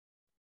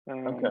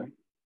 Okay.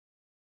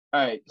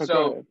 All right.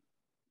 So,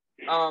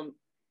 all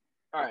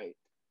right.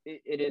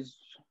 It is.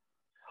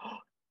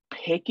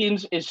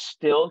 Pickens is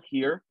still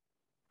here.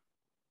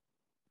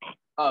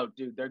 Oh,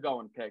 dude, they're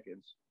going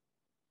Pickens.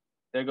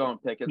 They're going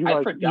Pickens.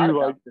 I forgot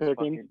about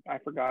Pickens. I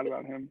forgot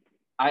about him.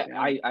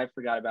 I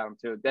forgot about him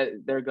too.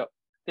 They're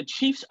the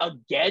Chiefs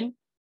again.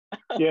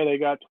 Yeah, they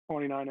got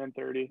 29 and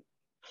 30.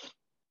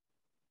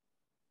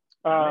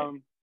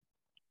 Right.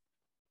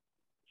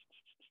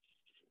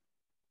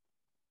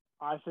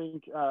 I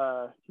think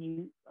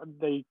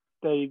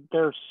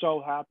they're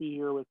so happy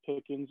here with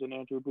Pickens and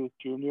Andrew Booth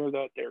Jr.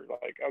 that they're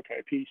like,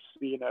 okay, peace,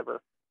 see you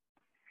never.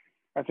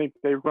 I think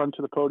they run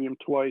to the podium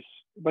twice.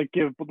 They're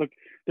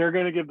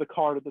going to give the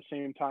card at the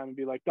same time and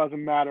be like,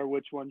 doesn't matter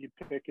which one you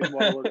pick in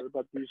what order,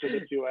 but these are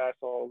the two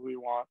assholes we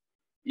want.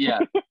 Yeah,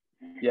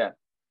 yeah,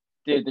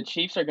 dude, the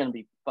Chiefs are going to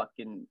be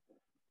fucking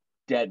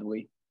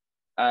deadly.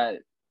 I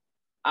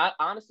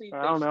honestly, they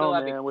still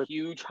have a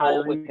huge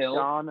hole with Hill.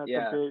 Gone,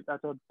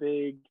 that's a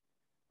big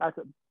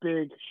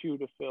shoe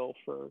to fill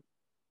for.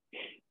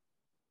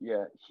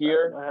 Yeah,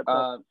 here,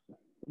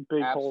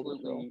 big absolutely hole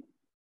to fill.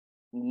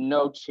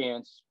 No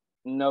chance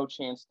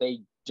they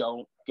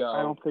don't go.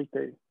 I don't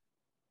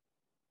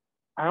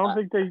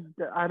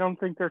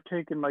think they're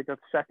taking like a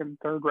second,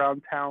 third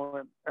round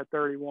talent at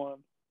 31.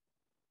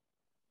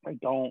 I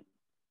don't.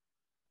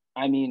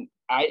 I mean,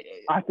 I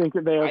think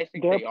that they're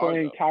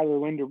playing Tyler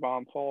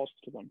Linderbaum falls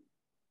to them.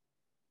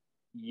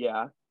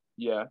 Yeah.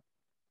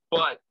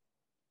 But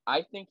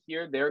I think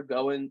here they're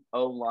going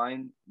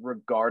O-line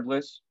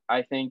regardless.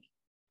 I think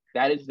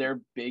that is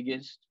their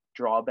biggest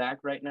drawback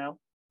right now.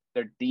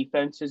 Their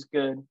defense is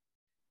good.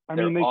 I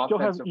mean, they still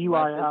have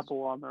Eli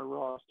Apple on their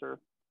roster.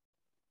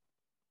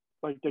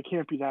 Like, they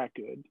can't be that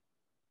good.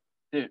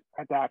 Dude,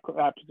 at that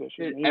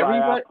position. Dude, Eli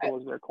Apple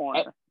is their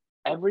corner.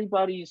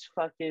 Everybody's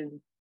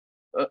fucking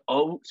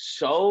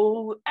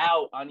so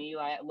out on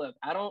Eli. Look,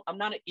 I'm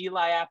not an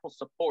Eli Apple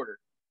supporter,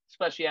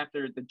 especially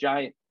after the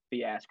Giant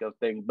fiasco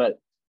thing. But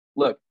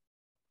look,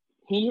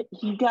 he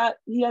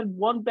had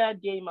one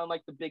bad game on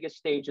like the biggest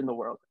stage in the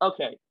world.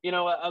 Okay, you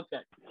know what? Okay,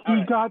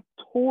 he got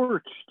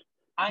torched.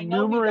 I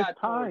know numerous he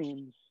got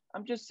times. Torched.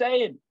 I'm just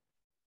saying.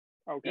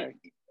 Okay.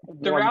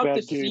 Throughout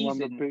the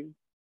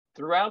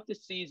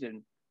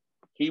season,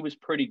 he was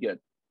pretty good.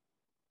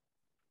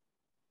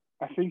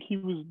 I think he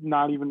was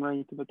not even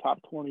ranked in the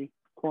top 20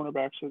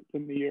 cornerbacks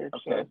in the year.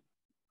 Okay. So.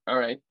 All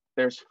right.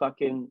 There's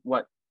fucking,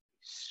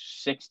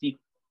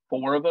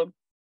 64 of them?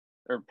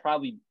 Or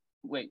probably,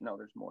 wait, no,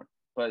 there's more.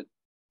 But.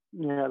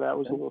 Yeah, that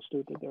was a little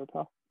stupid there,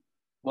 pal.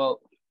 Well,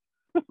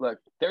 look,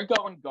 they're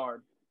going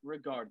guard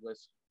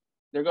regardless.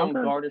 They're going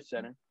guard or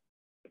center.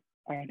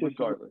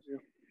 Regardless.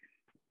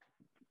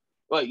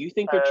 What, you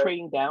think they're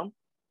trading down?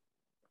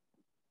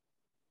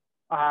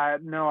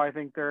 No, I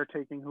think they're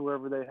taking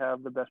whoever they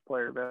have the best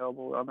player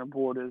available on their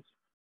board is.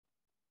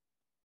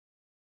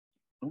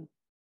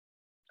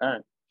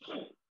 All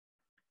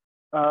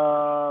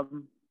right.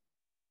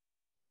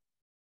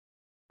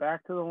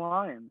 Back to the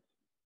Lions.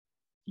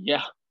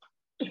 Yeah.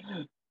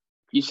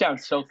 You sound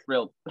so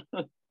thrilled.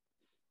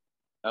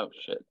 Oh,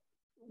 shit.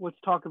 Let's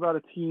talk about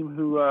a team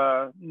who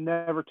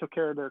never took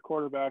care of their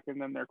quarterback, and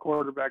then their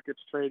quarterback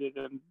gets traded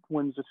and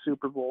wins the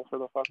Super Bowl for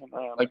the fucking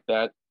Rams.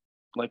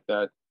 Like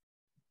that.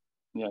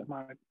 Yeah.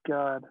 My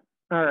God.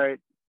 All right.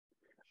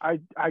 I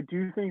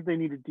do think they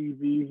need a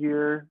DB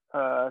here.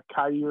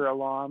 Kaiir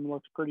Elam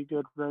looks pretty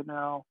good right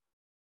now.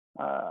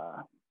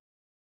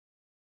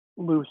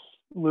 Lewis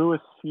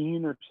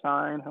Cine or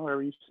Sign,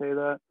 however you say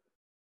that,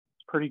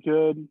 it's pretty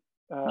good.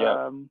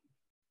 Yeah.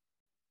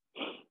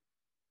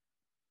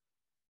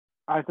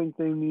 I think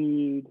they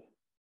need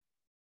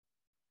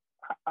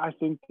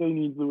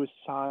Lewis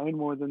Cine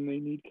more than they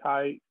need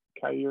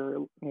Kaiir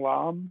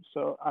Elam.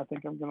 So I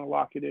think I'm going to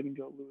lock it in and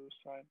go Lewis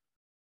Cine.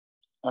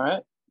 All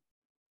right.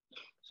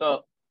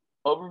 So,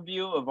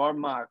 overview of our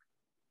mock.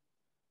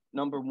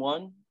 Number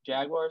 1,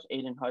 Jaguars,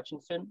 Aiden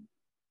Hutchinson.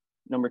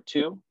 Number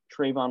 2,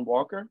 Trayvon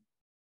Walker.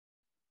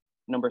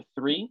 Number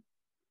 3,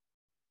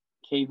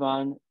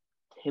 Kayvon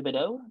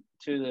Thibodeau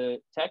to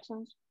the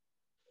Texans.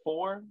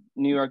 4,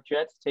 New York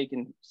Jets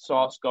taking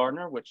Sauce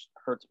Gardner, which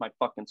hurts my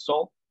fucking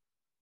soul.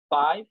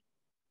 5,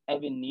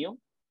 Evan Neal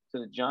to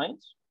the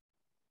Giants.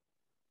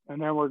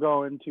 And then we're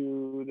going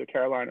to the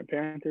Carolina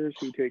Panthers,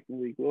 who take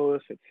Malik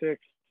Willis at 6.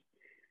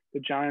 The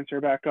Giants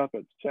are back up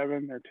at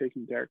 7. They're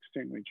taking Derek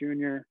Stingley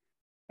Jr.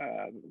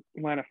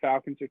 Atlanta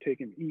Falcons are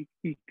taking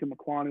Ika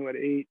Mekwonu at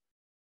 8.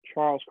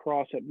 Charles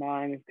Cross at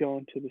 9 is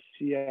going to the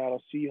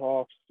Seattle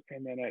Seahawks.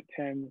 And then at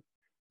 10,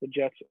 the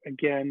Jets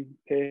again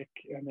pick,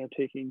 and they're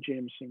taking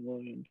Jameson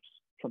Williams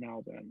from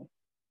Alabama.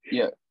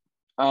 Yeah.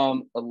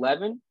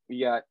 11, we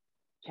got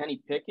Kenny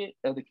Pickett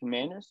of the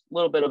Commanders. A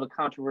little bit of a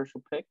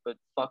controversial pick, but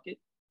fuck it.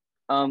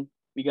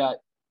 We got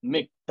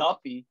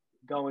McDuffie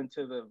going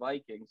to the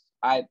Vikings.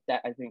 I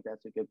think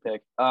that's a good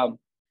pick.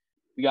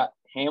 We got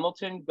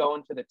Hamilton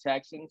going to the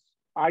Texans.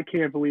 I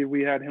can't believe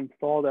we had him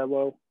fall that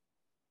low.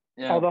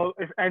 Yeah. Although,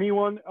 if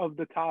anyone out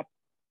of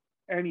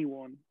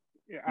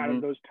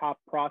those top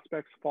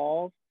prospects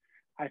falls,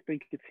 I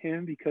think it's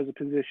him because of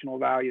positional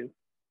value.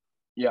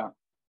 Yeah.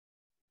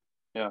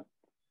 Yeah.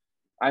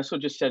 I also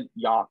just said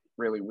 "yah"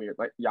 really weird,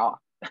 like "yah."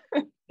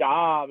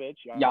 "Yah,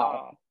 bitch,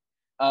 yah."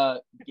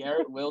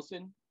 Garrett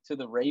Wilson to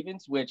the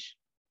Ravens, which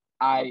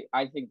I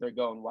think they're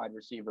going wide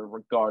receiver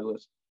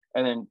regardless,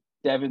 and then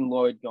Devin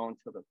Lloyd going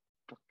to the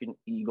fucking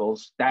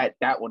Eagles. That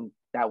one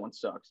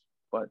sucks,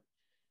 but.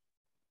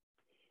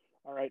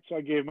 All right, so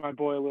I gave my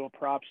boy a little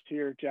props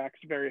here. Jack's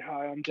very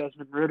high on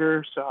Desmond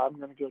Ridder, so I'm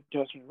going to go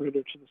Desmond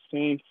Ridder to the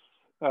Saints.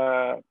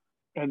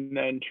 And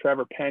then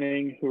Trevor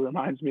Penning, who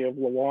reminds me of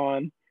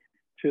Lawan,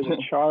 to the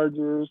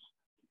Chargers.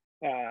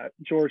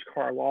 George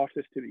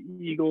Karlaftis to the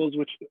Eagles,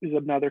 which is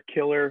another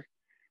killer.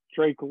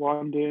 Drake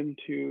London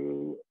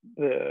to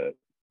the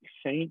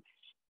Saints.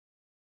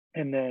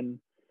 And then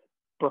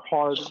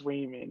Berhard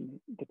Raymond,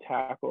 the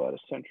tackle out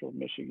of Central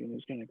Michigan,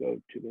 is going to go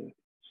to the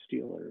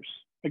Steelers.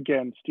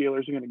 Again,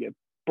 Steelers are going to get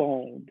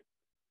boned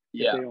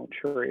if they don't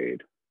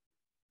trade.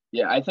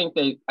 Yeah, I think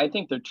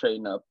they're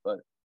trading up, but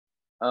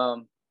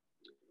all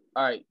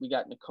right, we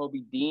got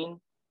Nakobe Dean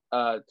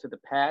to the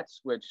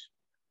Pats, which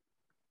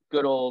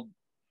good old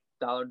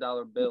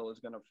dollar bill is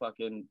going to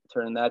fucking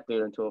turn that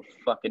dude into a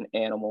fucking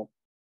animal.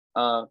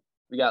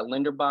 We got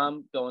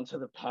Linderbaum going to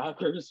the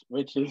Packers,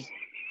 which is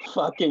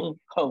fucking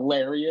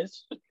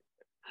hilarious.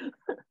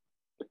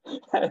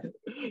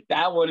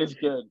 That one is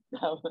good.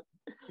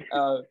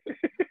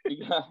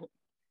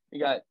 We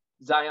got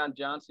Zion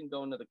Johnson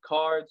going to the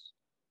Cards,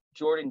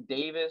 Jordan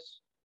Davis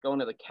going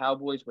to the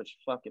Cowboys, which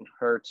fucking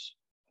hurts,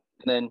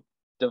 and then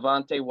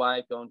Devontae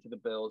Wyatt going to the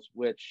Bills,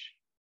 which,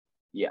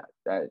 that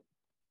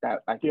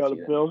I can see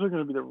the Bills are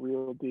going to be the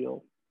real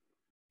deal.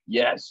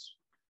 Yes,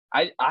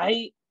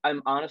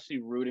 I'm honestly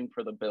rooting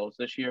for the Bills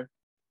this year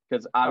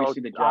because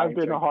obviously the Giants. I've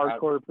been a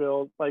hardcore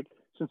Bills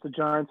since the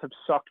Giants have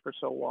sucked for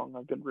so long.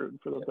 I've been rooting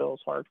for the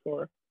Bills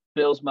hardcore.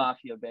 Bills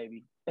Mafia,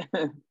 baby.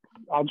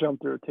 I'll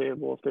jump through a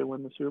table if they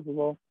win the Super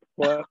Bowl.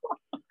 What?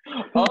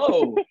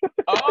 oh,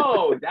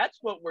 that's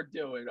what we're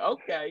doing.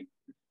 Okay.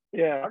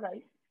 Yeah.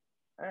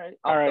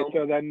 All right.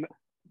 So then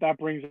that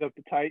brings up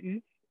the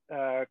Titans.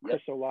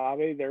 Chris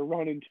Olave, they're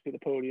running to the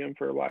podium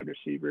for a wide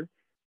receiver.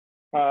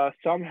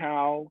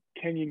 Somehow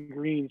Kenyon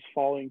Green's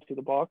falling to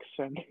the Bucs,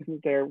 and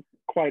they're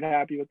quite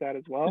happy with that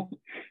as well.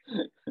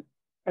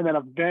 And then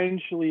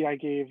eventually I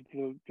gave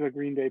the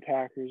Green Bay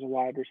Packers a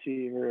wide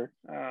receiver.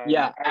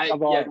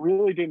 Although I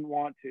really didn't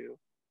want to.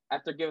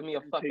 After giving me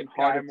a fucking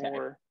heart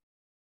attack.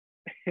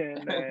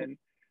 And then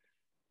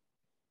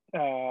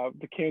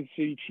the Kansas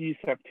City Chiefs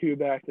have 2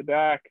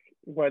 back-to-back.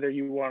 Whether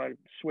you want to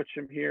switch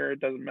them here, it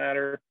doesn't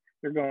matter.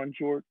 They're going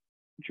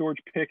George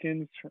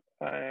Pickens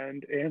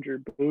and Andrew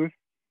Booth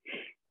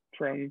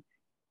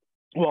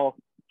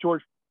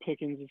George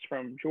Pickens is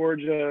from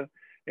Georgia.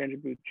 Andrew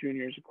Booth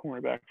Jr. is a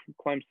cornerback from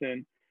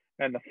Clemson.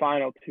 And the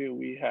final 2,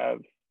 we have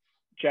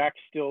Jack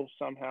still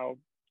somehow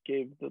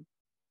gave the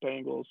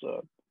Bengals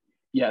a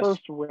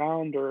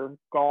first-rounder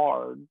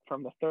guard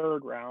from the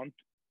 3rd round.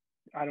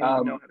 I don't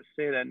even know how to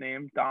say that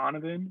name.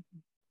 Donovan?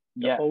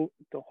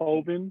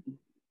 DeHoven?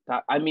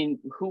 I mean,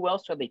 who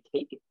else are they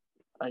taking?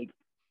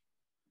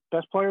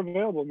 Best player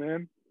available,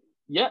 man.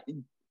 Yeah.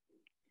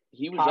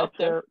 He was up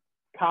there.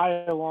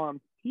 Kyle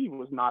on. He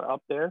was not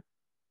up there.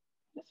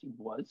 Yes, he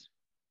was.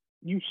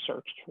 You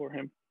searched for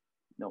him.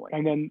 No way.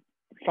 And then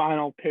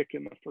final pick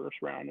in the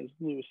 1st round is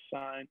Lewis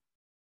Cine.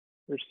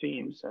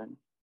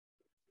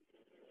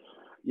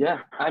 Yeah,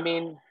 I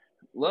mean,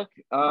 look,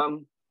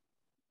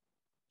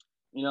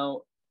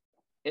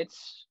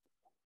 it's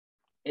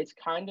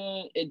kind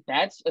of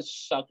that's a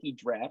sucky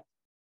draft.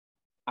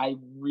 I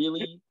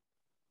really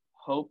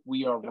hope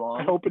we are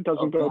wrong. I hope it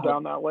doesn't go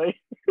down that way.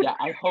 Yeah,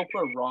 I hope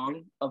we're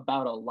wrong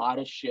about a lot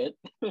of shit,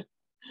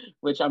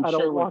 which I'm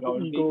sure we're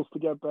going to be. I don't want the Eagles to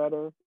get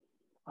better.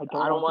 I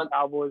don't want the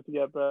Cowboys to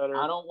get better.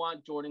 I don't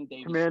want Jordan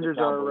Davis. Commanders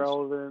are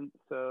irrelevant,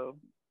 so.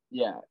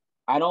 Yeah,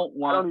 I don't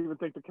even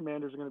think the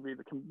Commanders are going to be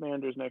the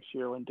Commanders next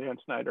year when Dan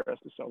Snyder has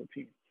to sell the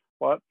team.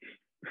 What?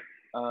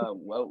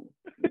 Whoa,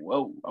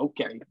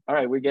 okay. All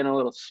right, we're getting a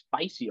little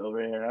spicy over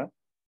here,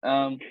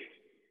 huh?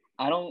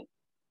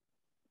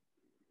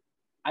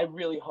 I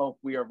really hope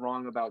we are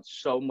wrong about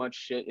so much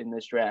shit in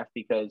this draft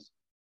because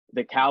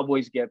the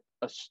Cowboys get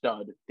a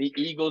stud. The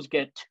Eagles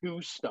get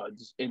 2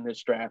 studs in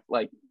this draft.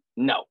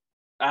 No.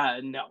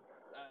 No.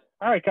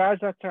 All right, guys,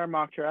 that's our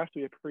mock draft.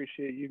 We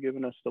appreciate you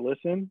giving us the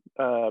listen.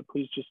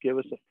 Please just give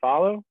us a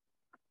follow.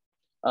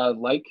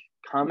 Like,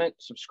 comment,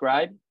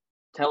 subscribe.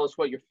 Tell us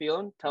what you're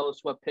feeling. Tell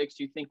us what picks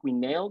you think we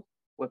nailed,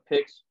 what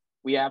picks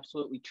we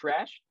absolutely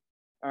trashed.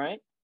 All right.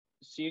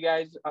 See you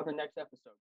guys on the next episode.